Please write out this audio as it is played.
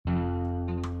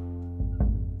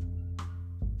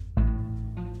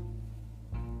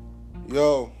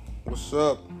Yo, what's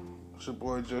up? It's your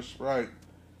boy Just Right.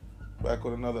 Back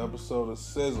with another episode of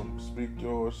SISM, Speak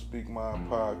Yours, Speak Mine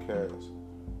podcast.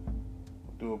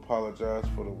 I do apologize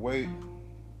for the wait.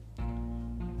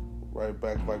 Right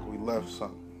back like we left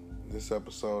something. This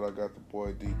episode, I got the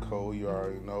boy D Cole, you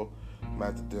already know.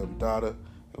 Matt the Dim Dada,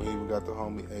 and we even got the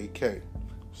homie AK.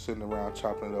 Sitting around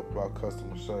chopping it up about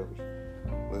customer service.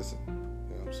 Listen, you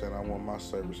know what I'm saying? I want my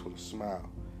service with a smile.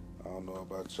 I don't know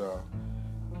about y'all.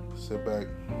 Sit back,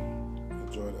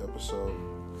 enjoy the episode.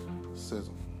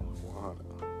 SISM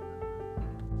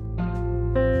 100.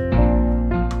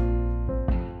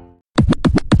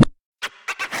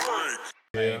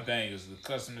 Main thing is the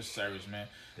customer service, man.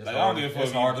 That's like, I don't give a fuck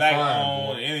if you black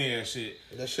owned, any of that shit.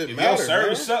 That shit if matters, your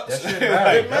service man. sucks, That shit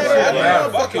matters.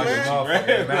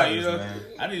 Like, you know,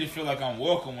 I need to feel like I'm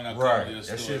welcome when I come to this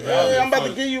That store. shit Hey, I'm about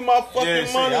to give you my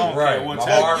fucking money. I don't care what My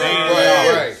type heart of day rate,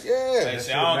 it is. right. Yeah. Like,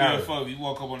 say, I don't give a fuck if you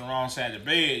woke up on the wrong side of the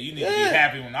bed. You need to be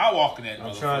happy when I walk in that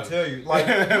I'm motherfucker. trying to tell you. Like,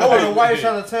 I went to white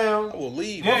side of town. I will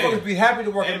leave. Yeah. Motherfuckers be happy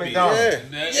to work at They be- McDonald's.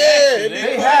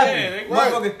 They happy.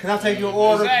 Right. Motherfucker, can I take your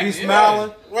order? Exactly, Be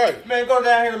smiling. Right. Man, go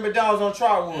down here to McDonald's on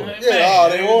Trotwood. Yeah,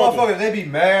 they order. Motherfuckers, they be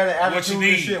mad at What you attitude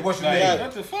need? and shit. What you Like, need?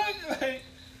 what the fuck?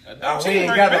 Like, We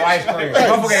ain't got no ice cream.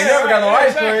 Motherfucker ain't never got no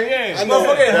ice cream. Yeah. I know.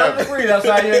 Motherfucker ain't 100 degrees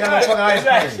outside. You ain't got no fucking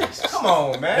ice cream. Come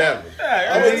on, man.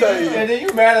 I'm gonna tell you. And then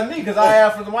you mad at me because I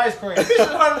asked for some ice cream. Bitch, it's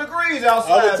 100 degrees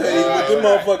outside. I'm gonna tell you what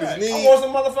them motherfuckers I need. want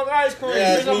some motherfucking ice cream. They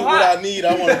ask Bitch, I'm me what hot. I need.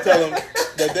 I want to tell them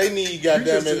that they need,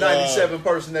 goddamn it, 97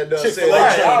 person that does say Chick-fil-A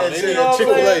that. training. They need You know what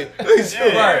I'm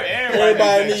Chick-fil-A.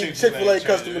 Everybody needs needs Chick-fil-A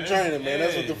customer training, man.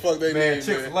 That's what the fuck they Man, need,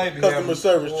 Chick-fil-A man. be Customer having-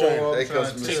 service training. They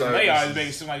customer Chick-fil-A always service.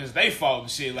 making somebody it's their fault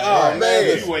and shit. Like, Oh,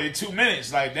 man. you waited 2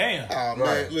 minutes. Like, damn. Oh, man.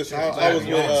 Right. Listen, I was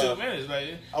You with... waited 2 minutes. Like,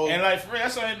 I was- and like, for real,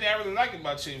 that's the only thing I really like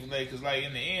about Chick-fil-A. Because, like,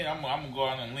 in the end, I'm going to go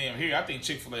out and limb here. I think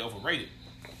Chick-fil-A overrated.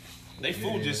 They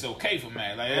food just okay for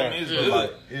man. Like, I mean, it's good.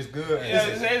 Like, it's good. Yeah,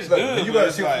 it's Look, good, when you but go to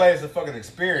it's Chick-fil-A, like- it's a fucking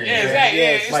experience. Yeah, man. exactly. Yeah,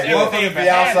 it's Like, everything motherfuckers be behind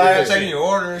outside it. taking your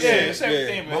order and Yeah, shit. it's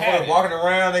everything behind Motherfuckers it. walking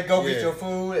around, they go Yeah. get your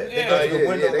food. They Yeah, go to the yeah,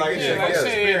 window yeah, like they shit. get Like I Yeah, said, the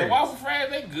experience. waffle fries,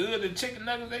 they good. The chicken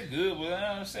nuggets, they good. But you know what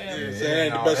I'm saying? It Yeah.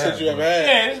 ain't the best shit you ever had.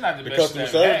 Yeah, it's not the The best. customer I've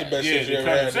service had. the best Yeah, shit you the ever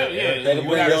had. customer service, yeah, That'll you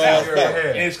bring got your it ass out. back.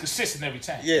 And it's consistent every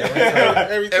time. Yeah,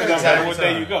 every It doesn't time. matter what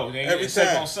day you go. Every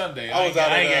Except time. on Sunday. I was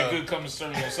out I ain't at, got good customer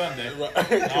service on Sunday. Right.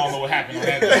 I don't know what happened on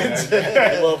that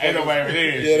day. Ain't nobody ever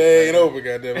there. Yeah, they ain't over,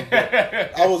 goddamn.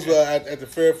 I was at the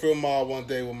Fairfield Mall one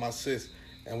day with my sis,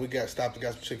 and we got stopped and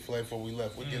got some Chick-fil-A before we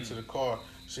left. We get to the car,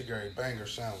 she got a banger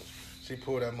sandwich. She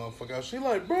pulled that motherfucker out. She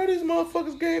like, bro, these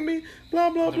motherfuckers gave me blah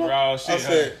blah The blah. raw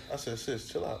shit, I said, sis,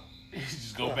 chill out.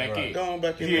 Just go back in. Go on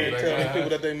back in Yeah, there and tell like, these people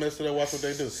that they messed it up. Watch what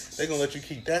they do. They gonna let you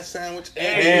keep that sandwich And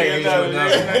And another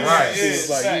another one. right. She was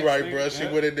like, you right, bro. She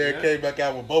Yeah. went in there, Yeah. came back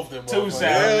out with both of them. Two motherfuckers. sounds. You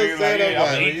know what I'm Nigga, like, saying? yeah, I'm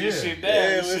I'm like, eating this shit down. yeah,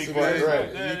 This shit listen, going man.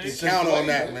 right. You can count on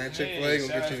that, man. Chick-fil-A gonna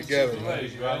get you together,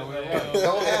 man.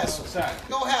 No hassle.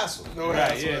 No hassle. No Right,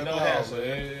 hassle yeah, at no all, hassle. man.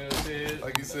 Yeah, you know what I'm saying?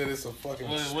 Like you said, it's a fucking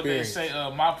What they experience. say,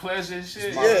 my pleasure and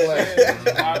shit? My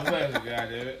pleasure. My pleasure,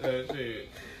 goddamn. Shit.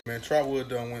 Man, Trotwood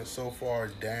done went so far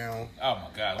down. Oh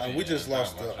my god. We just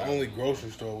lost the only. only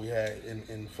grocery store we had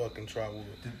in fucking Trotwood.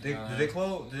 Did they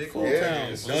close? Did they Full close?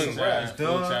 town. It's Done. done. It's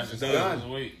done. It's Done. done. This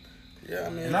week. Yeah, I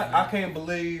mean, And I can't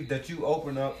believe that you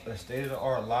opened up a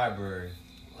state-of-the-art library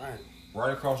right,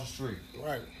 right across the street,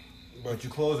 right. but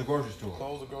you closed the grocery store.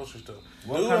 Close the grocery store.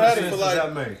 What Dude kind had of it sense for does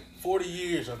like that make? 40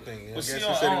 years, I think. I But guess see, he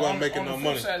on, said he on, wasn't making on no the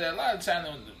money. flip side, that a lot of times,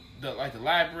 like the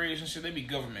libraries and shit, they be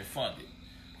government funded.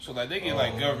 So like they get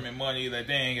like government money, like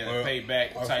they ain't gotta pay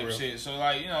back that's type real. shit. So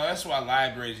like that's why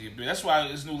libraries get big. That's why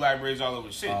there's new libraries all over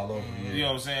the shit. All over, yeah. You know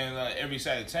what I'm saying? Like, every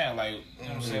side of town. Like you know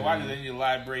what I'm saying? Why do they need a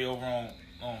library over on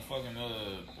fucking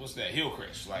what's that,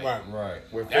 Hillcrest? Like Right. Right.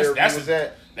 Where That's- Fairview that's was a-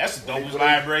 at. that's the dopest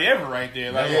library ever right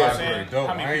there. Like That you know what I'm library saying? dope.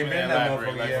 How many I ain't people been in in that that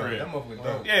library? motherfucker Like yet. for real? That motherfucker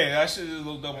dope. Yeah, that shit is a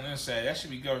little dope on the inside. That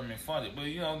should be government funded. But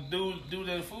dude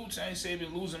that food chain say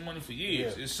been losing money for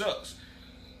years. Yeah. It sucks.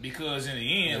 Because in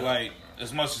the end, like,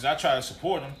 as much as I try to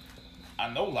support them,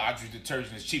 I know laundry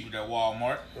detergent is cheaper than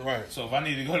Walmart. Right. So if I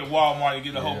need to go to Walmart and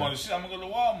get a whole Yeah. bunch of shit, I'm gonna go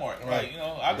to Walmart. Right. Like,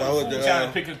 I That go was to the, food chain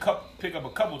and pick up a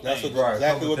couple That's things. Right.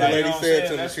 exactly what the Like, you lady know what I'm said saying?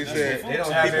 to me. That's- She that's said, what They don't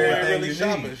food have people chain ain't everything really you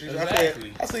shopping. need. She,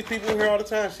 Exactly. I see people here all the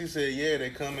time. She said, yeah, they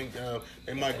come and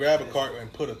they might grab a cart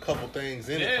and put a couple things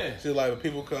in Yeah. it. She's like, when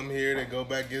people come here, they go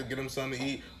back, get them something to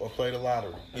eat or play the lottery.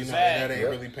 You know, and Exactly. that ain't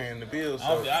really paying the bills. So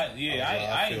I I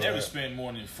ain't feel never that. spent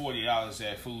more than $40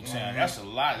 at food time. That's a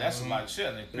lot. That's a lot of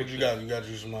shit. What you got? You got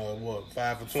you some, what,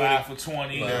 5 for 20? 5 for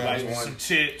 20, Yeah, like 20. some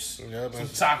chips, Yeah, some man.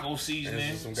 taco seasoning,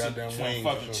 And some goddamn some wings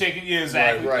fucking or chicken. Yeah,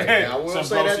 exactly. Right. Now, I will Some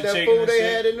say that roasted chicken food and they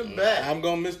shit. had in the back. I'm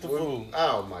going to miss the food.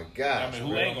 Oh, my gosh. I mean, who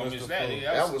bro. ain't gonna miss that? Food.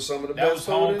 That was some of the That best was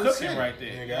food home in the cooking city. right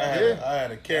there. Nigga, I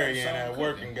had a carry-in That was at home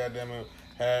work cooking. and goddamn it,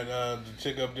 had the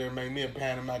chick up there make me a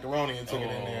pan of macaroni and took it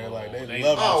in there. Like, they They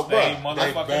love Oh, it. They bruh.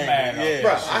 motherfucking They mad. banged it, yeah.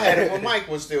 Bro, I had it when Mike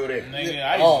was still there. Nigga,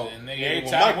 I Oh, used to, nigga, nigga, every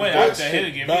when time I Mike went, was I used to shit hit to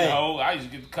give me the bang. whole. I used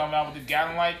to get to come out with the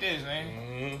gallon like this, man.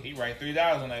 Mm-hmm. He write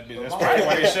 $3 on that bitch. That's probably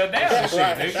why they shut down that shit.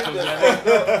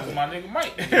 That was my nigga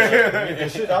Mike. The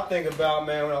shit I think about,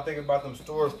 man, when I think about them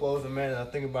stores closing, man, and I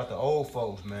think about the old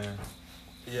folks, man.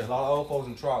 Yeah. A lot of old folks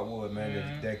in Trotwood,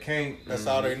 man, that can't That's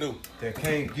all they knew. get.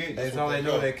 That's what all they they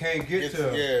know. know. They can't get It's-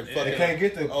 to. yeah, They fucking can't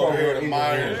get to over here, Kroger, the Inglewood.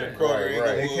 Myers and Kroger, Right,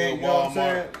 right. They Inglewood, can't. You know what I'm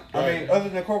saying? Walmart. I mean, other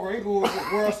than Kroger, Inglewood,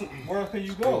 where else can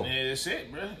you go? Yeah, that's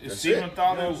it, bro. It's That's Siegenthaler, it. You know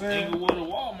what I'm saying? Inglewood, or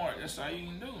Walmart. That's all you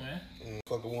can do, man.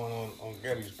 Fucking one on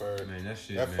Gettysburg. Man, that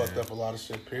shit, That man. fucked up a lot of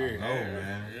shit, period. I know,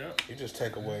 man. Yep. You just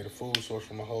take away the food source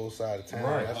from a whole side of town.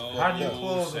 Right. That's Oh, How do you fucked up.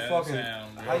 close a Sad fucking?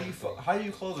 sound, bro. How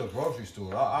you close a grocery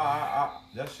store?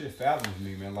 That shit fathoms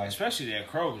me, man. Like, Especially that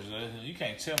Kroger's. You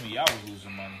can't tell me y'all was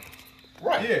losing money.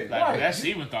 Right. yeah, Like right. that's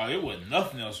even thought it wasn't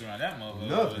nothing else around that motherfucker.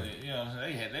 Nothing. You know,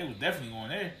 they was definitely going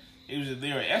there. It was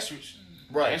there at Estridge.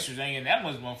 Right. Estridge ain't in that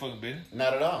much motherfucking business.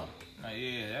 Not at all. Like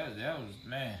yeah, that was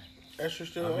man. Extra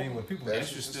still I mean, open? when people That's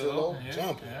Estridge just still still open. Yeah,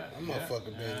 jumping. yeah, That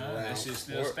motherfucker been around That shit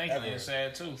still stinking forever.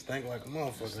 inside too. Stink like a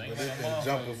motherfucker, Stink but like it's a been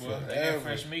jumping motherfucker, boy. They got forever.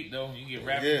 fresh meat though. You get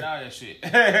wrapped Yeah. in all that shit.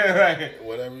 Like,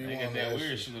 Whatever you they got want. that that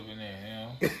weird shit. shit up in there,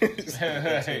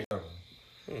 you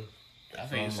know. I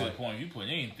think it's to the like- point if you put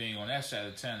anything on that side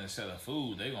of town that sell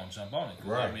food, they gonna jump on it. 'Cause,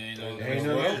 Right. I mean, Ain't they no Ain't ain't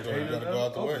gotta no go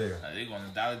out the over way. there. they going to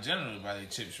Dollar General to buy their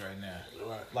chips right now.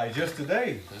 Like just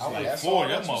today. It's I was like That's four all of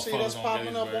them that you see that's motherfuckers on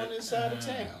popping up Gettysburg. on this side of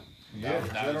town. yeah,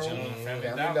 Dollar General and Family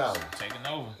Family Dollar Dollar. taking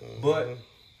over. but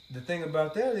the thing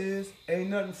about that is, ain't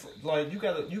nothing like you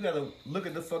gotta look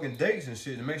at the fucking dates and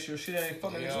shit to make sure shit ain't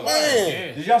fucking expired.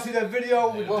 Man. Did y'all see that video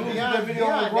with Well, dude with beyond, that video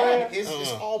on the beyond that, ground?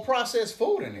 it's all processed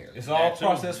food in there. It's all That too.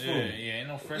 processed Yeah, food. yeah, ain't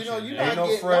no fresh. You know, shit you're there. Ain't not no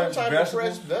getting fresh no type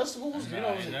vegetables. of fresh vegetables. Nah, You know,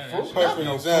 ain't none of fruit, that Perfect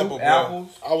nothing. example, bro. apples,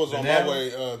 I was on my bananas. way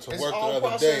to It's work the all other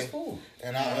processed day, food.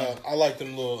 and I like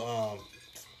them little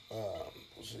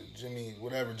what's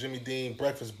it, Jimmy Dean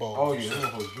breakfast bowls. Oh, yeah, You those know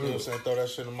what I'm saying? Throw that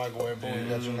shit in the microwave, boom, you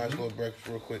got your nice little breakfast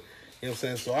real quick. You know what I'm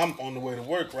saying? So I'm on the way to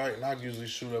work, right? And I usually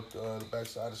shoot up the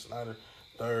backside of Snyder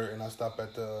 3rd, and I stop at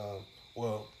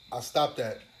I stopped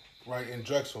at right in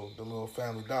Drexel, the little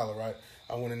Family Dollar, right?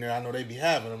 I went in there. I know they be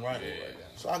having them, right?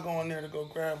 So I go in there to go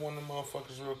grab one of them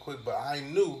motherfuckers real quick, but I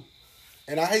knew,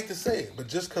 and I hate to say it, but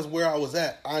just because where I was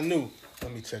at, I knew,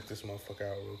 let me check this motherfucker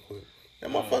out real quick. That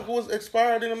motherfucker was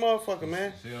expired in the motherfucker,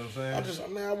 man. See what I'm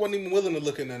saying? I wasn't even willing to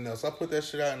look at nothing else. I put that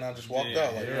shit out and I just walked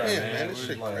out like, yeah, man, this We're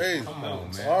shit like, crazy. come on,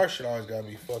 man. Our shit always gotta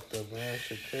be fucked up, man. That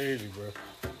shit crazy, bro.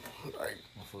 Like,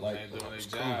 Like, they doing their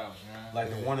jobs, man. Like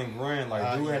the one in Grand, like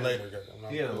I'll dude eat had later, goddamn.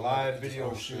 he had a I'm live eat this video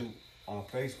whole shoot on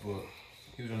Facebook.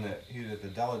 He was at the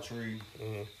Dollar Tree.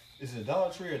 Mhm. Is it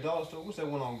Dollar Tree or Dollar Store? What's that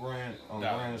one on Grand? On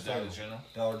Dollar Grand General.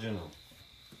 Dollar General.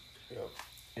 Yep.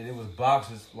 And it was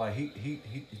boxes. Like he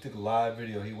took a live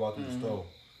video. He walked through the store.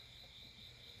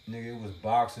 Nigga, it was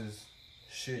boxes,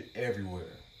 shit everywhere.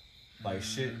 Like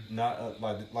shit, not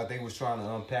like they was trying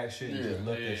to unpack shit and just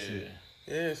left that shit.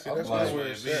 Yeah, see, that's Like, where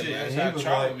it's shit, at, and man. he That's how was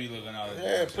Charlie like- be looking out.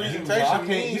 Yeah, he was like, I presentation can't-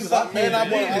 he means was like, something, man. I I can't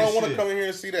believe don't this want to shit. come in here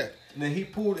and see that. And then he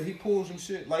pulled some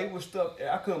shit. Like it was stuff.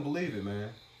 I couldn't believe it, man.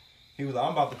 He was like,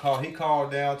 I'm about to call. He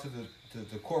called down to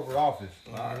the corporate office.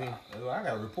 I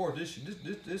gotta report this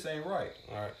shit. This ain't right.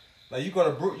 All right. Like you go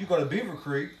to Beaver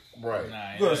Creek, Right.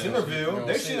 Nah, you go to yeah, Centerville. don't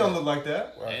They see shit don't that. look like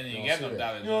that. And then you Don't got see them that.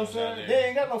 Dollar You know what I'm Generals out saying? there. They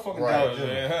ain't got no fucking Right. Dollar Yeah,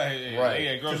 General. Right. They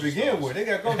got To grocery begin stores. with, they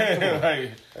got grocery stores.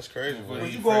 Like, That's crazy, bro. When They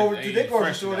you go over fresh- to they their grocery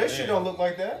fresh store, out that there. shit don't look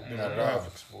like that. Not at all.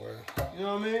 Graphics, boy. You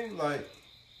know what I mean? Like,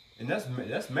 and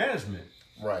that's management.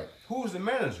 Right. Who's the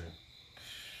manager?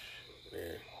 Yeah.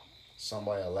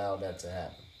 Somebody allowed that to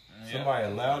happen. Somebody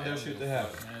allowed They that don't shit give to a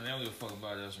happen. fuck, man. They don't give a fuck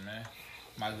about us, man.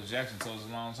 Michael Jackson told us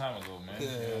a long time ago, man. Yeah,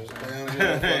 You know what I'm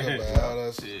saying? man, we don't fuck about all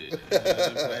that shit. Shit, man,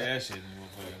 they play that shit in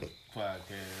the motherfucking podcast,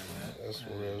 man. That's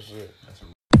some real shit.